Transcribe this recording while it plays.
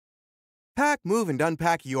Pack, move, and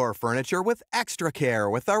unpack your furniture with extra care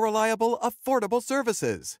with our reliable, affordable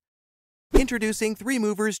services. Introducing 3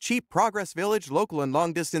 Movers Cheap Progress Village local and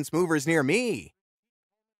long-distance movers near me.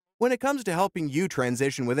 When it comes to helping you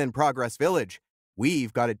transition within Progress Village,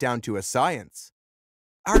 we've got it down to a science.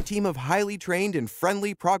 Our team of highly trained and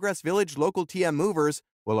friendly Progress Village local TM movers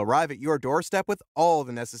will arrive at your doorstep with all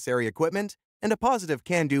the necessary equipment and a positive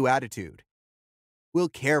can-do attitude. We'll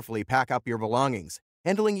carefully pack up your belongings,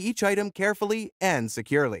 handling each item carefully and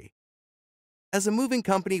securely. As a moving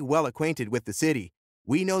company well acquainted with the city,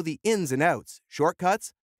 we know the ins and outs,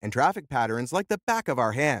 shortcuts, and traffic patterns like the back of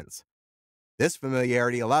our hands. This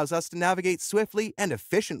familiarity allows us to navigate swiftly and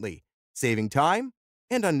efficiently, saving time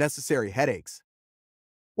and unnecessary headaches.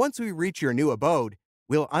 Once we reach your new abode,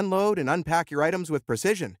 we'll unload and unpack your items with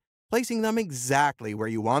precision, placing them exactly where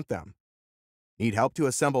you want them. Need help to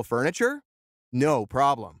assemble furniture? No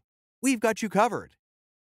problem. We've got you covered.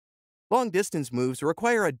 Long-distance moves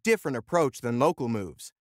require a different approach than local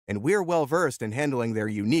moves, and we're well-versed in handling their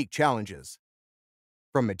unique challenges.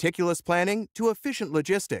 From meticulous planning to efficient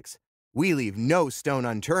logistics, we leave no stone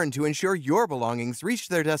unturned to ensure your belongings reach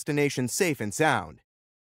their destination safe and sound.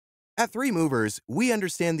 At 3 Movers, we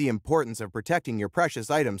understand the importance of protecting your precious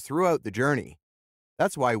items throughout the journey.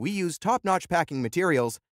 That's why we use top-notch packing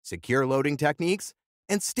materials, secure loading techniques,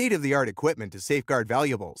 and state-of-the-art equipment to safeguard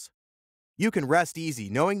valuables. You can rest easy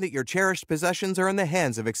knowing that your cherished possessions are in the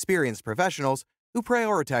hands of experienced professionals who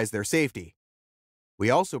prioritize their safety. We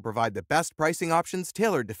also provide the best pricing options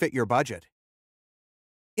tailored to fit your budget.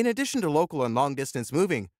 In addition to local and long-distance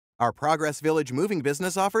moving, our Progress Village moving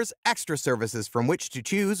business offers extra services from which to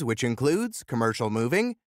choose, which includes commercial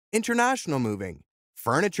moving, international moving,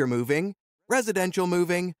 furniture moving, residential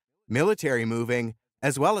moving, military moving,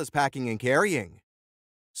 as well as packing and carrying.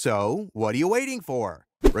 So, what are you waiting for?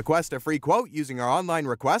 Request a free quote using our online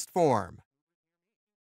request form.